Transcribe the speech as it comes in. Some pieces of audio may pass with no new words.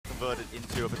converted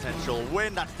into a potential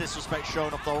win. That's disrespect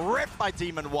shown off the rip by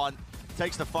Demon 1.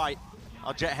 Takes the fight.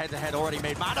 Our Jet head-to-head already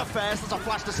made manifest. There's a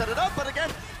flash to set it up, but again,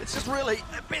 it's just really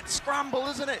a bit scramble,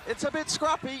 isn't it? It's a bit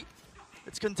scrappy.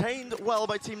 It's contained well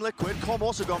by Team Liquid. Com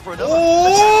also gone for another.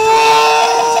 Oh!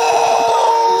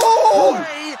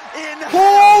 Way in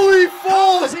Holy fuck!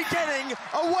 How is he getting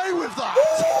away with that?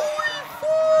 Holy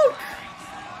fuck!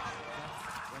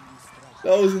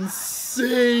 That was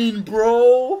insane,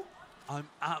 bro. I'm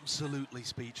absolutely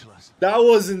speechless. That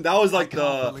was like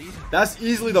that's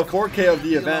easily the 4K of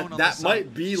the event. That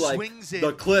might be like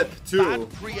the clip too.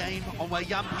 14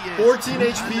 HP or 16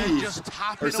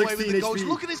 HP.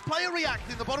 Look at this player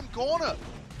react in the bottom corner.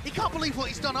 He can't believe what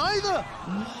he's done either.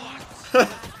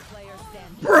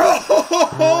 Bro!